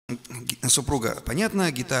Супруга,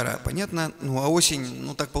 понятно, гитара, понятно. Ну, а осень,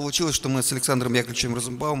 ну, так получилось, что мы с Александром Яковлевичем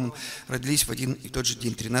Розенбаумом родились в один и тот же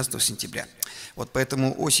день, 13 сентября. Вот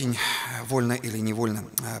поэтому осень, вольно или невольно,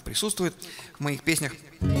 присутствует в моих песнях.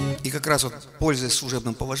 И как раз вот, пользуясь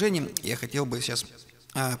служебным положением, я хотел бы сейчас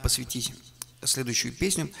посвятить следующую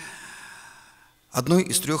песню одной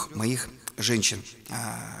из 3 моих женщин.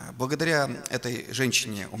 Благодаря этой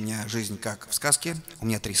женщине у меня жизнь как в сказке. У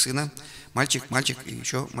меня 3 сына. Мальчик, мальчик и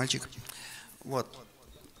еще мальчик. Вот.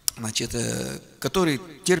 Значит, который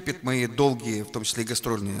терпит мои долгие, в том числе и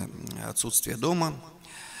гастрольные, отсутствия дома.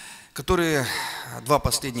 Которые 2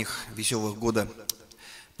 последних веселых года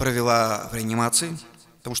провела в реанимации.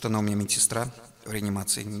 Потому что она у меня медсестра в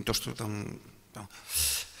реанимации. Не то, что там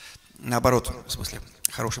наоборот, в смысле,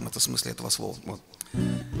 в хорошем это смысле этого слова. Вот.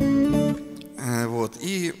 Вот.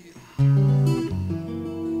 И,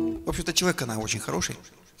 в общем-то, человек она очень хороший.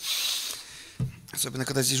 Особенно,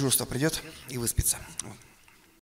 когда с дежурства придет и выспится. Вот.